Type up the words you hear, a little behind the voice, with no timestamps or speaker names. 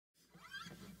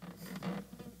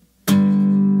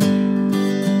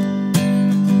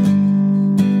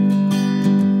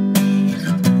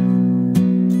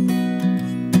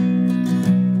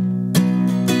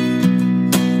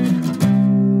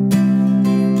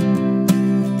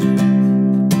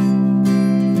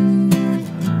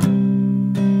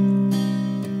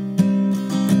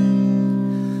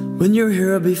when you're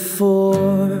here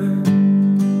before,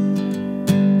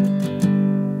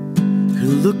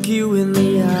 could look you in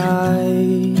the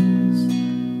eyes,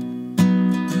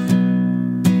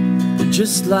 you're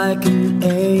just like an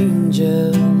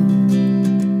angel.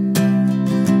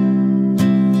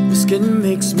 Your skin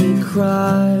makes me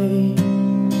cry.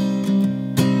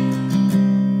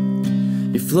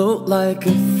 You float like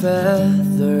a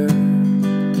feather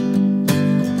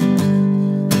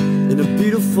in a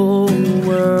beautiful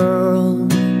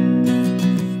world.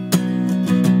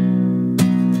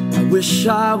 I wish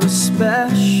I was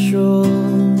special.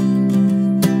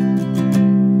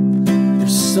 You're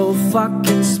so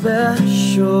fucking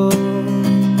special.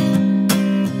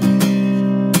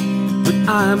 But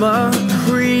I'm a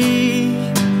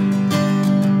creep,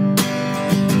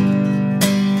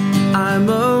 I'm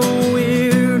a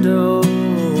weirdo.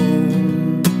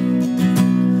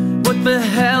 What the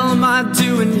hell am I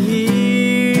doing here?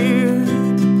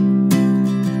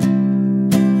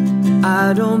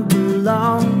 I don't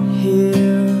belong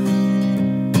here.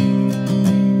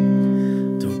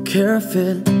 Don't care if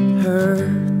it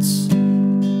hurts.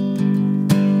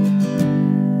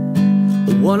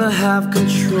 I wanna have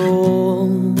control.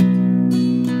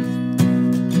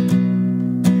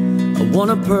 I want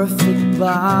a perfect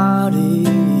body.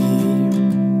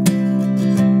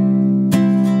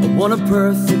 I want a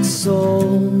perfect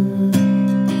soul.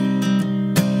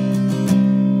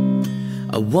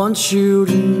 I want you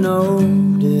to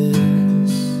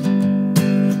notice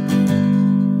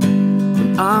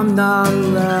when I'm not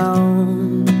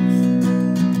around.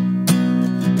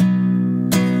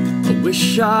 I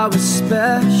wish I was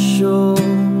special.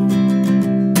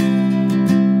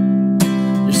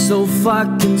 You're so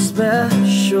fucking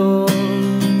special.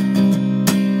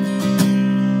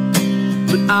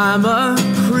 But I'm a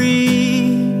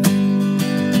creep,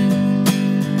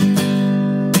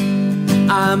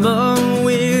 I'm a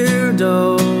weirdo.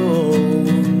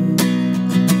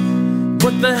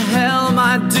 What the hell am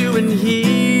I doing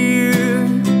here?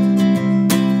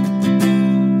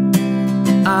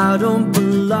 I don't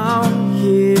belong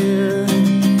here.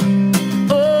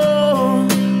 Oh,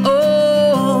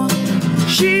 oh,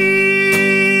 she's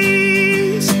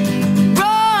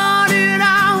running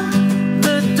out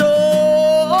the door.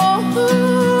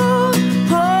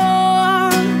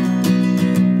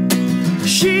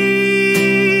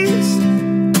 She's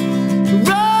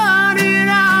running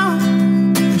out.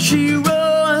 She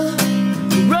run,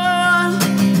 run,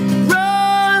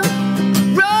 run,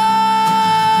 run.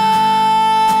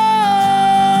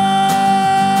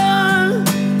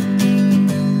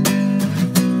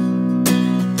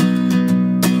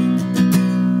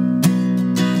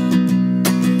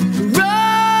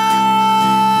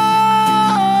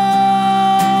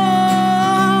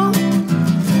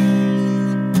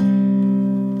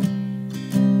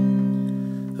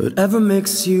 Whatever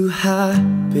makes you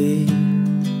happy,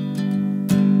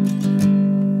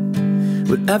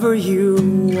 whatever you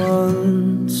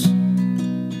want.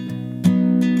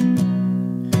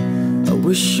 I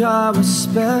wish I was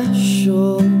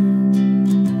special.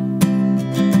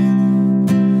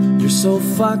 You're so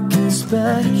fucking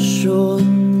special.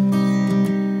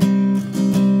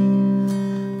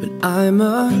 But I'm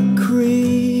a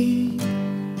creep,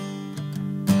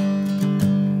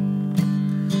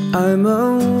 I'm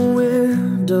a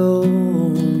weirdo.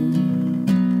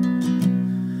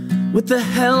 What the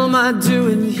hell am I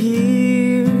doing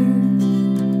here?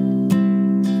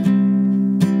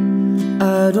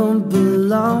 I don't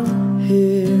belong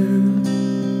here.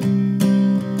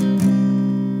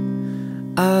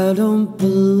 I don't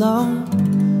belong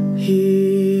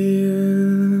here.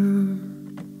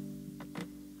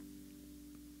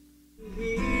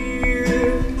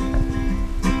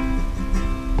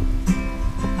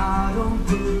 I don't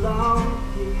belong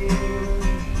here.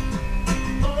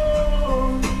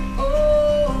 Oh,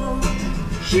 oh,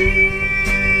 she